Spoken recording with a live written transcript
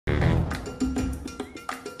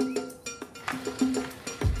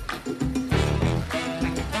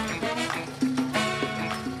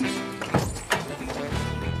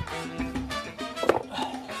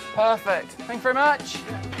Perfect. Thank you very much.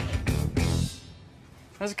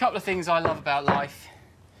 There's a couple of things I love about life.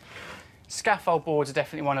 Scaffold boards are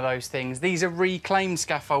definitely one of those things. These are reclaimed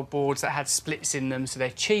scaffold boards that had splits in them, so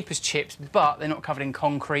they're cheap as chips, but they're not covered in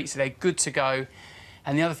concrete, so they're good to go.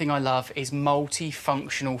 And the other thing I love is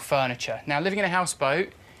multi-functional furniture. Now, living in a houseboat,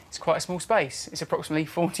 it's quite a small space. It's approximately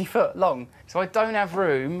 40 foot long. So I don't have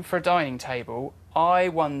room for a dining table. I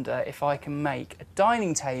wonder if I can make a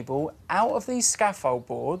dining table out of these scaffold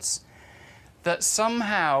boards that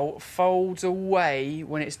somehow folds away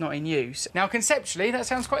when it's not in use. Now, conceptually, that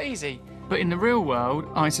sounds quite easy. But in the real world,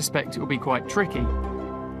 I suspect it will be quite tricky.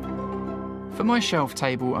 For my shelf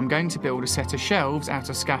table, I'm going to build a set of shelves out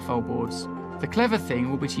of scaffold boards. The clever thing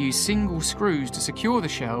will be to use single screws to secure the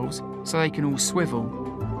shelves so they can all swivel.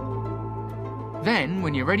 Then,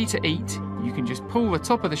 when you're ready to eat, you can just pull the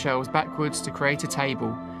top of the shelves backwards to create a table,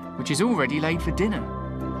 which is already laid for dinner.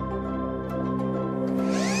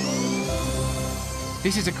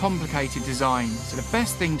 This is a complicated design, so the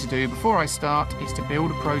best thing to do before I start is to build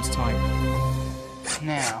a prototype.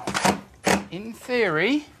 Now, in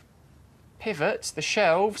theory, pivot, the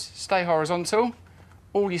shelves stay horizontal,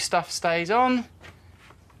 all your stuff stays on,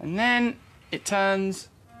 and then it turns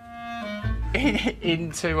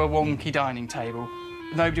into a wonky dining table.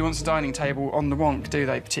 Nobody wants a dining table on the wonk, do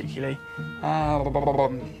they, particularly?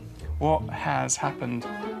 What has happened?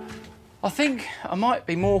 I think I might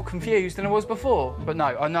be more confused than I was before, but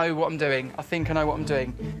no, I know what I'm doing. I think I know what I'm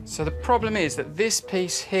doing. So the problem is that this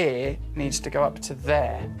piece here needs to go up to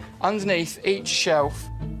there. Underneath each shelf,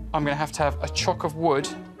 I'm going to have a chock of wood,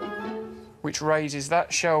 which raises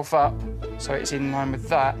that shelf up so it's in line with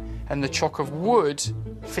that, and the chock of wood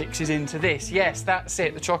fixes into this. Yes, that's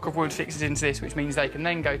it. The chock of wood fixes into this, which means they can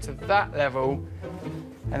then go to that level,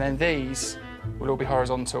 and then these will all be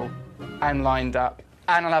horizontal and lined up.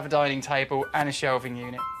 And I'll have a dining table and a shelving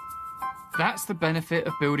unit. That's the benefit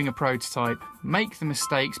of building a prototype. Make the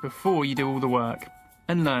mistakes before you do all the work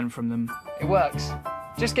and learn from them. It works.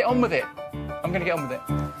 Just get on with it. I'm going to get on with it.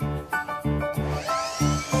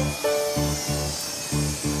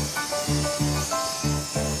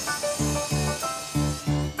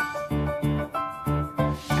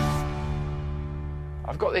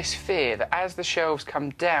 I've got this fear that as the shelves come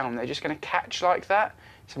down, they're just going to catch like that.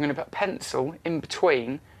 So I'm going to put a pencil in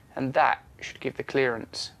between, and that should give the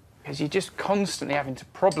clearance. Because you're just constantly having to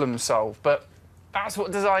problem solve, but that's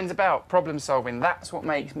what design's about, problem solving. That's what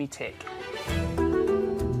makes me tick.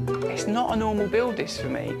 It's not a normal build, this, for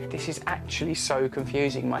me. This is actually so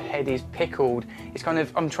confusing. My head is pickled. It's kind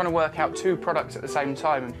of, I'm trying to work out two products at the same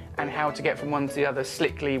time and how to get from one to the other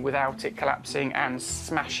slickly without it collapsing and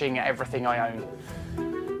smashing everything I own.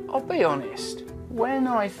 I'll be honest, when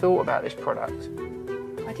I thought about this product,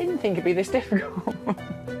 I didn't think it'd be this difficult.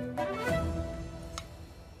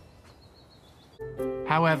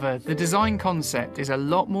 However, the design concept is a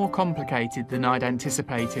lot more complicated than I'd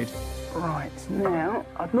anticipated. Right, now,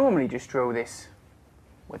 I'd normally just drill this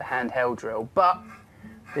with a handheld drill, but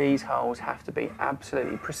these holes have to be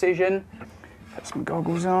absolutely precision. Put some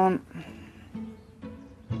goggles on.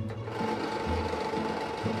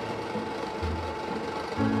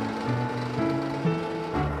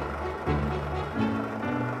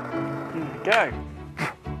 Go.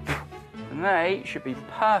 And they should be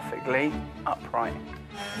perfectly upright.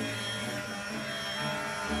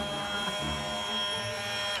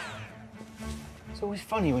 It's always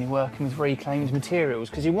funny when you're working with reclaimed materials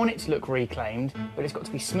because you want it to look reclaimed, but it's got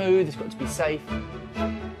to be smooth, it's got to be safe.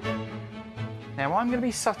 Now I'm going to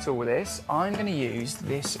be subtle with this. I'm going to use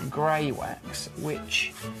this grey wax,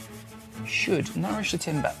 which should nourish the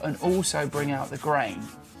timber and also bring out the grain.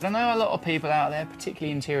 I know a lot of people out there,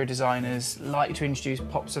 particularly interior designers, like to introduce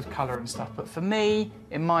pops of colour and stuff, but for me,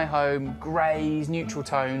 in my home, greys, neutral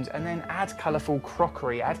tones, and then add colourful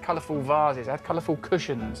crockery, add colourful vases, add colourful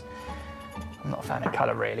cushions. I'm not a fan of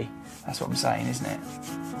colour, really. That's what I'm saying, isn't it?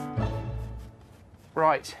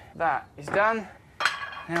 Right, that is done.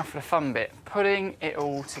 Now for the fun bit, putting it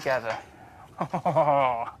all together.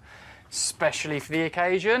 Oh, especially for the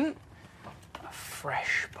occasion, a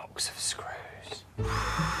fresh box of screws.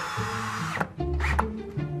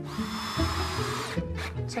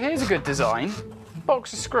 So here's a good design.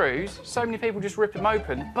 Box of screws, so many people just rip them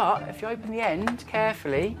open, but if you open the end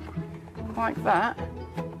carefully, like that,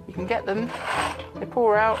 you can get them, they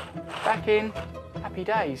pour out, back in, happy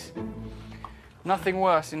days. Nothing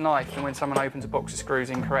worse in life than when someone opens a box of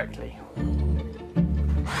screws incorrectly.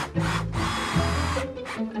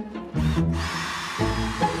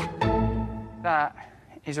 That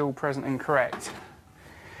is all present and correct.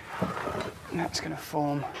 And that's going to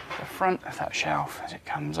form the front of that shelf as it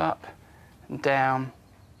comes up and down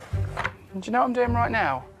And do you know what I'm doing right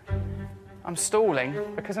now? I'm stalling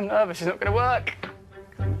because I'm nervous it's not going to work.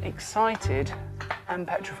 I'm excited and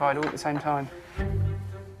petrified all at the same time.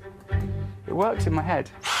 It works in my head.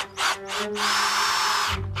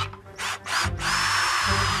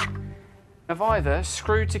 I've either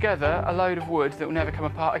screwed together a load of wood that will never come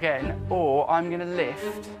apart again, or I'm going to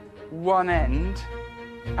lift one end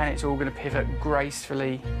and it's all going to pivot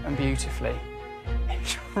gracefully and beautifully.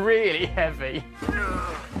 It's really heavy.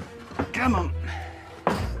 Come on.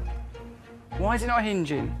 Why is it not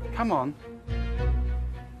hinging? Come on.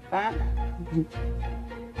 That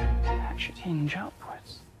should hinge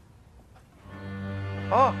upwards.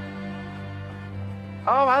 Oh.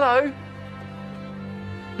 Oh, hello.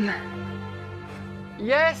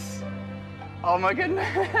 Yes. Oh my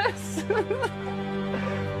goodness.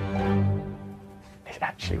 It's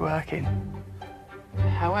actually working.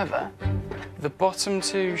 However, the bottom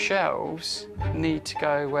two shelves need to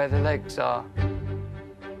go where the legs are.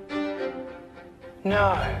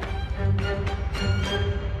 No.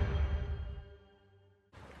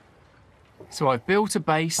 So I've built a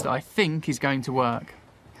base that I think is going to work.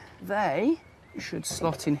 They should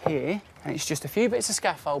slot in here, and it's just a few bits of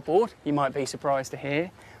scaffold board, you might be surprised to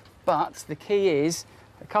hear, but the key is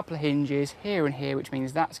a couple of hinges here and here, which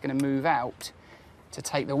means that's going to move out to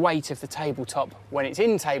take the weight of the tabletop. When it's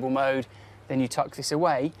in table mode, then you tuck this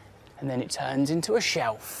away, and then it turns into a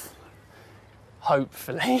shelf.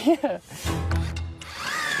 Hopefully.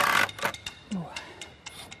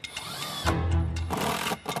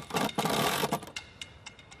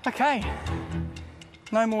 Okay,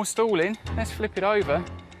 no more stalling. Let's flip it over.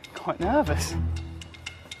 Quite nervous.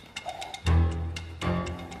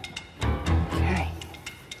 Okay,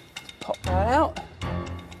 pop that out.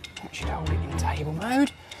 That should hold it in table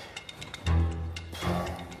mode.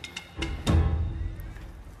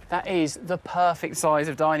 That is the perfect size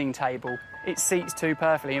of dining table. It seats two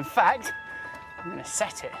perfectly. In fact, I'm going to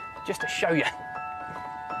set it just to show you.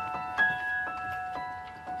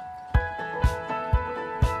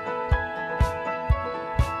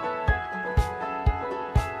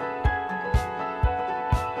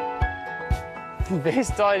 This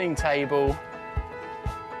dining table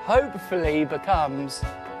hopefully becomes...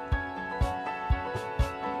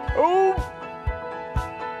 Oh!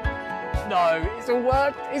 No, it's all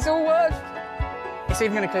worked, it's all worked. It's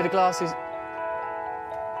even going to clear the glasses.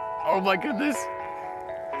 Oh my goodness.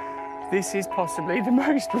 This is possibly the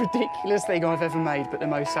most ridiculous thing I've ever made, but the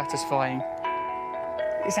most satisfying.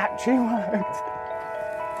 It's actually worked.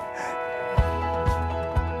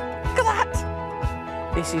 Look at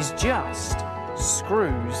that! This is just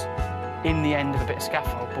screws in the end of a bit of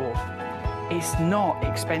scaffold board. It's not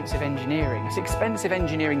expensive engineering. It's expensive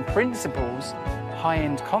engineering principles,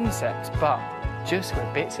 high-end concepts, but just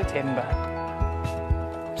with bits of timber.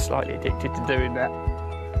 I'm slightly addicted to doing that.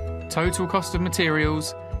 Total cost of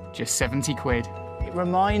materials, just 70 quid. It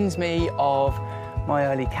reminds me of my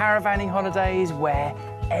early caravanning holidays where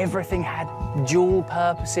everything had dual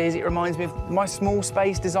purposes. It reminds me of my small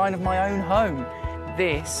space design of my own home.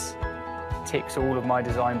 This ticks all of my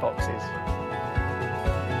design boxes.